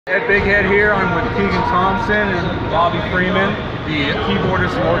At Bigghead here, I'm with Keegan and Bobby Freeman, the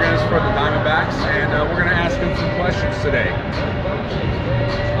keyboardist and organist for the Diamondbacks, and we're going to ask them some questions today.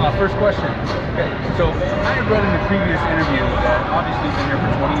 First question. Okay, so I had read in the previous interview that obviously you've been here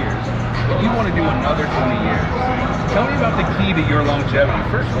for 20 years, but you want to do another 20 years. Tell me about the key to your longevity.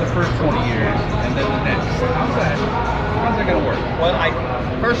 First for the first 20 years, and then the next. How's that going to work? Well,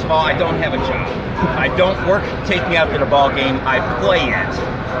 first of all, I don't have a job. I don't work take me out to the ball game. I play it.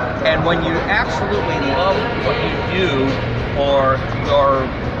 And when you absolutely love what you do for your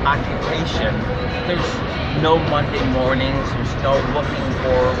occupation, there's no Monday mornings, there's no looking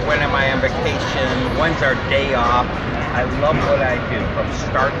for when am I on vacation, when's our day off. I love what I do from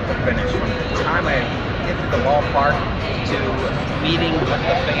start to finish. From the time I get to the ballpark to meeting with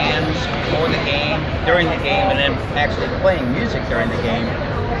the fans before the game, during the game, and then actually playing music during the game.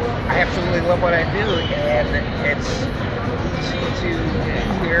 I absolutely love what I do, and it's easy to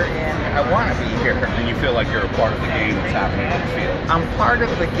be here, and I want to be here. And you feel like you're a part of the game that's happening on the field. I'm part of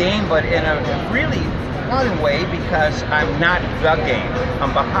the game, but in a really fun way, because I'm not the game.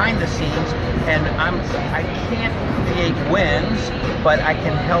 I'm behind the scenes, and I can't create wins, but I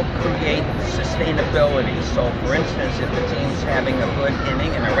can help create sustainability. So for instance, if the team's having a good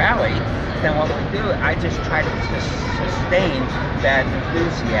inning and a rally, then what we do, I just try to sustain that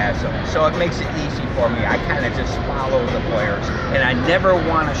enthusiasm. So it makes it easy for me. I kind of just follow the players, and I never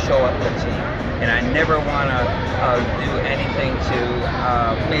want to show up the team, and I never want to do anything to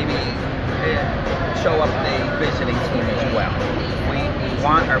maybe show up the visiting team as well. We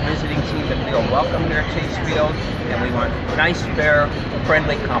want our visiting team to feel welcome here at Chase Field, and we want nice, fair,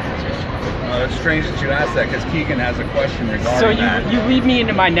 friendly competition. It's strange that you asked that, because Keegan has a question regarding that. So you lead me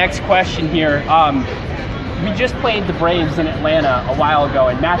into my next question here. We just played the Braves in Atlanta a while ago,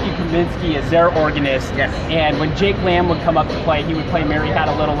 and Matthew Kaminsky is their organist. Yes. And when Jake Lamb would come up to play, he would play Mary Had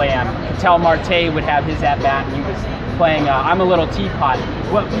a Little Lamb. Patel Marte would have his at-bat, and he was playing I'm a Little Teapot.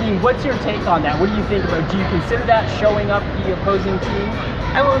 What's your take on that? What do you think about? Do you consider that showing up the opposing team?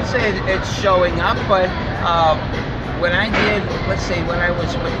 I won't say it's showing up, but when I did, let's say when I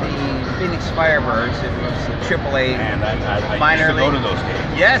was with the Phoenix Firebirds, it was the AAA minor league. I used to go to those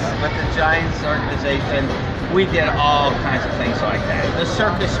games. Yes, with the Giants organization, we did all kinds of things like that. The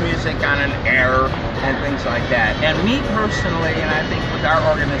circus music on an air and things like that. And me personally, and I think with our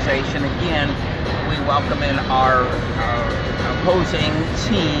organization, again, we welcome in our opposing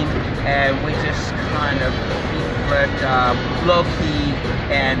team, and we just kind of keep it low-key,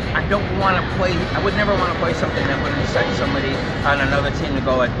 and I don't want to play, I would never want to play something that would incite somebody on another team to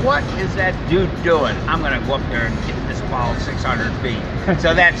go like, what is that dude doing? I'm going to go up there and hit this ball 600 feet.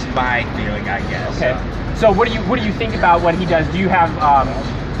 So that's my feeling, I guess. Okay. So what do you think about what he does? Do you have,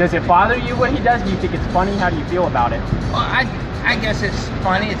 does it bother you what he does? Do you think it's funny? How do you feel about it? Well, I guess it's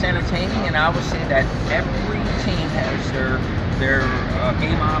funny, it's entertaining, and I would say that every team has their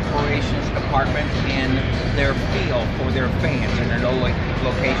game operations department and their feel for their fans in their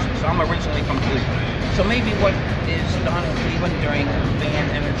location. So I'm originally from Cleveland. So maybe what is done in Cleveland during fan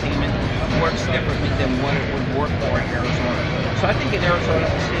entertainment works differently than what it would work for in Arizona. So I think in Arizona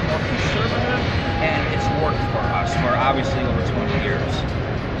we stay more conservative, and it's worked for us for obviously over 20 years.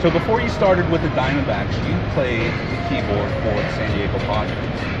 So before you started with the Diamondbacks, you played the keyboard for the San Diego Padres.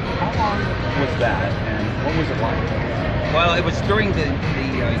 How long was that, and what was it like? Well, it was during the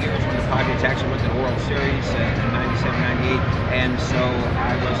years when the Padres actually went to the World Series in 97, 98, and so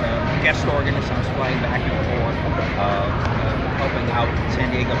I was a guest organist. I was flying back and forth, helping out San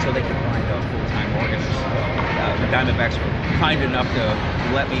Diego until they could find a full-time organist. The Diamondbacks were kind enough to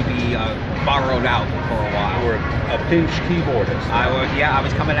let me be borrowed out for a while. You were a pinch keyboardist. I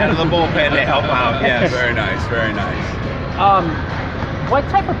was coming out of the bullpen to help out. Yes. Very nice, very nice. What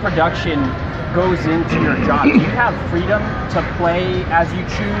type of production goes into your job? Do you have freedom to play as you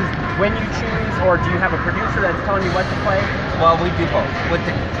choose, when you choose, or do you have a producer that's telling you what to play? Well, we do both. With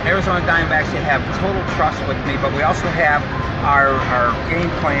the Arizona Diamondbacks, they have total trust with me, but we also have our game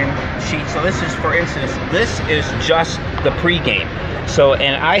plan sheet. So this is, for instance, this is just the pregame. So,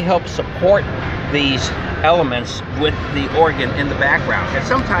 and I help support these elements with the organ in the background. And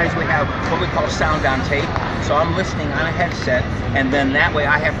sometimes we have what we call sound on tape. So I'm listening on a headset, and then that way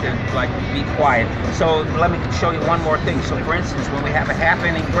I have to like be quiet. So let me show you one more thing. So for instance, when we have a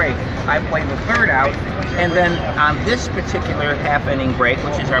half-inning break, I play the third out, and then on this particular half-inning break,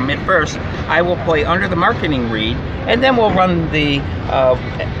 which is our mid-first, I will play under the marketing read, and then we'll run the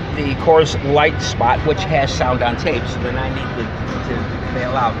Coors Light spot, which has sound on tape. So then I need to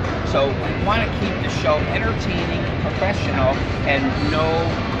bail out. So we want to keep the show entertaining, professional, and no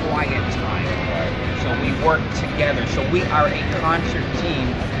quiet time. So we work together. So we are a concert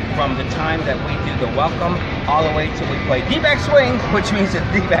team from the time that we do the welcome all the way till we play D-back swing, which means that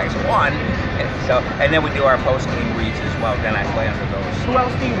D-backs won. And then we do our post-game reads as well. Then I play under those. Who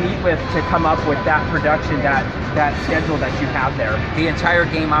else do you meet with to come up with that production, that schedule that you have there? The entire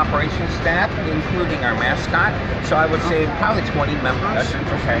game operations staff, including our mascot. So I would say probably 20 members. That's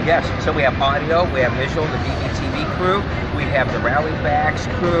interesting. Yes. So we have audio, we have visual, the BBTV crew, we have the Rally Backs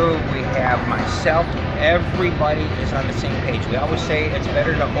crew, we have myself. Everybody is on the same page. We always say it's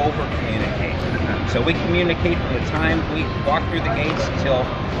better to over-communicate. So we communicate from the time we walk through the gates until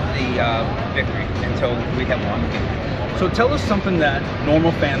the victory, until we have won the game. So tell us something that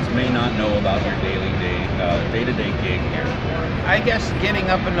normal fans may not know about your day-to-day gig here. I guess getting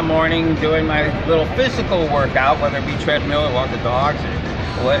up in the morning, doing my little physical workout, whether it be treadmill or walk the dogs,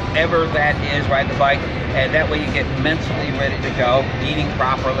 or whatever that is, ride the bike, and that way you get mentally ready to go, eating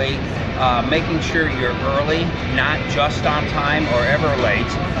properly, making sure you're early, not just on time or ever late.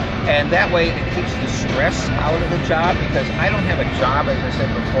 And that way it keeps the stress out of the job, because I don't have a job, as I said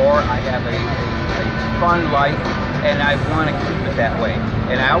before. I have a fun life, and I want to keep it that way.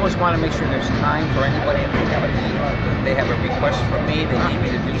 And I always want to make sure there's time for anybody if they have a need, they have a request from me, they need me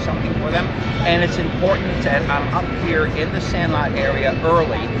to do something for them. And it's important that I'm up here in the Sandlot area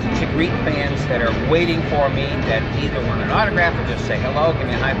early to greet fans that are waiting for me, that either want an autograph or just say hello, give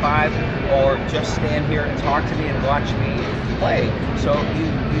me a high five, or just stand here and talk to me and watch me play. So you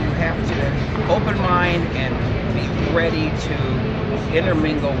have to open mind and be ready to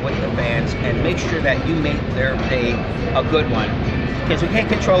intermingle with the fans and make sure that you make their day a good one. Because we can't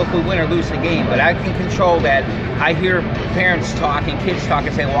control if we win or lose the game, but I can control that. I hear parents talk and kids talk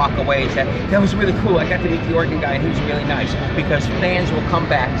and say walk away and say, that was really cool, I got to meet the organ guy and he was really nice, because fans will come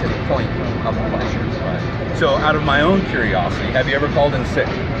back to the point of pleasure. Right. So out of my own curiosity, have you ever called in sick?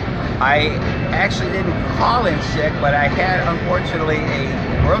 I actually didn't call in sick, but I had, unfortunately, a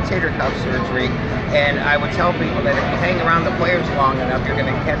rotator cuff surgery, and I would tell people that if you hang around the players long enough, you're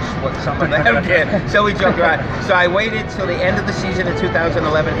going to catch what some of them did. So we joked around. So I waited till the end of the season in 2011,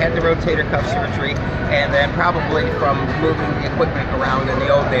 had the rotator cuff surgery, and then probably from moving the equipment around in the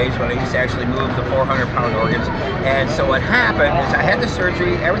old days when I used to actually move the 400-pound organs. And so what happened is I had the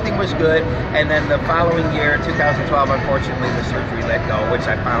surgery, everything was good, and then the following year, 2012, unfortunately, the surgery let go, which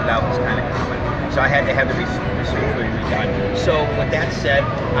I found out was kind of common. So I had to have the surgery redone. So with that said,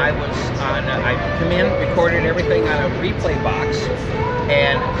 I come in, recorded everything on a replay box,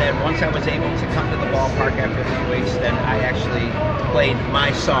 and then once I was able to come to the ballpark after 3 weeks, then I actually played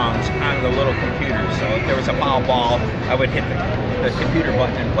my songs on the little computer. So if there was a foul ball, I would hit the computer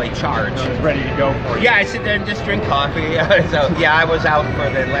button and play charge. It was ready to go for you. Yeah, I sit there and just drink coffee. So yeah, I was out for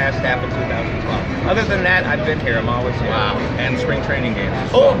the last half of 2012. Other than that, I've been here. I'm always here. Wow. And spring training games.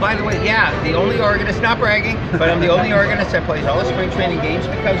 Oh, by the way, yeah, the only organist, not bragging, but I'm the only organist that plays all the spring training games,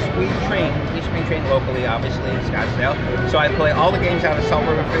 because we spring train locally, obviously, in Scottsdale. So I play all the games out of Salt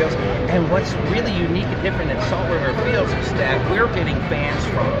River Fields. And what's really unique and different at Salt River Fields is that we're getting fans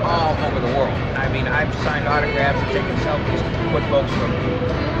from all over the world. I mean, I've signed autographs and taken selfies with folks from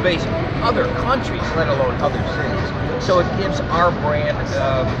other countries, let alone other cities. So it gives our brand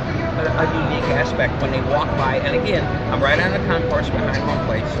a unique aspect when they walk by. And again, I'm right on the concourse behind home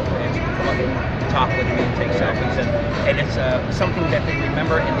plate, so fans can come up and talk with me and take selfies. And it's something that they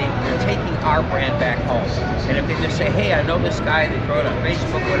remember, and they're taking our brand back home. And if they just say, hey, I know this guy, they throw it on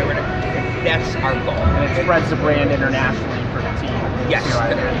Facebook, whatever, that's our goal. And it spreads the brand internationally for the team. Yes,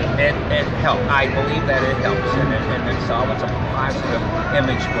 it helps. I believe that it helps, and it's always a positive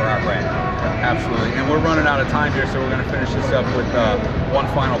image for our brand. Absolutely. And we're running out of time here, so we're going to finish this up with one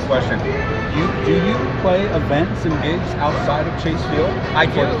final question. Do you play events and gigs outside of Chase Field? I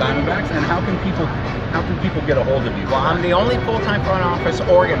do. For the Diamondbacks, and how can people get a hold of you? Well, I'm the only full-time front office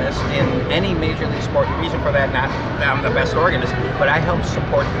organist in any major league sport. The reason for that, not that I'm the best organist, but I help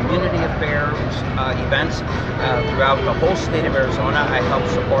support community affairs events throughout the whole state of Arizona. I help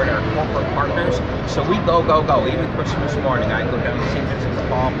support our corporate partners. So we go. Even Christmas morning, I go down to St. Vincent de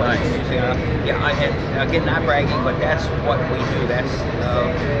Paul. Nice. And again, not bragging, but that's what we do. That's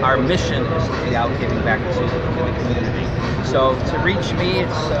our mission, is to be out giving back to the community. So to reach me,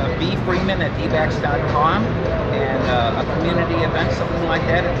 it's bfreeman@dbacks.com, and a community event, something like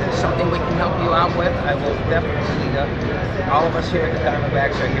that. If there's something we can help you out with, I will definitely. All of us here at the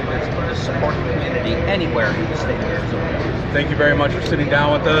Diamondbacks are here to support the community anywhere in the state of Arizona. Thank you very much for sitting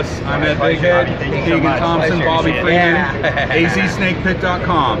down with us. I'm Ed Pleasure, Bigghead, Bobby. Thank you so Keegan much. Thompson, Pleasure. Bobby Freeman, Yeah.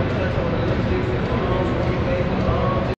 azsnakepit.com.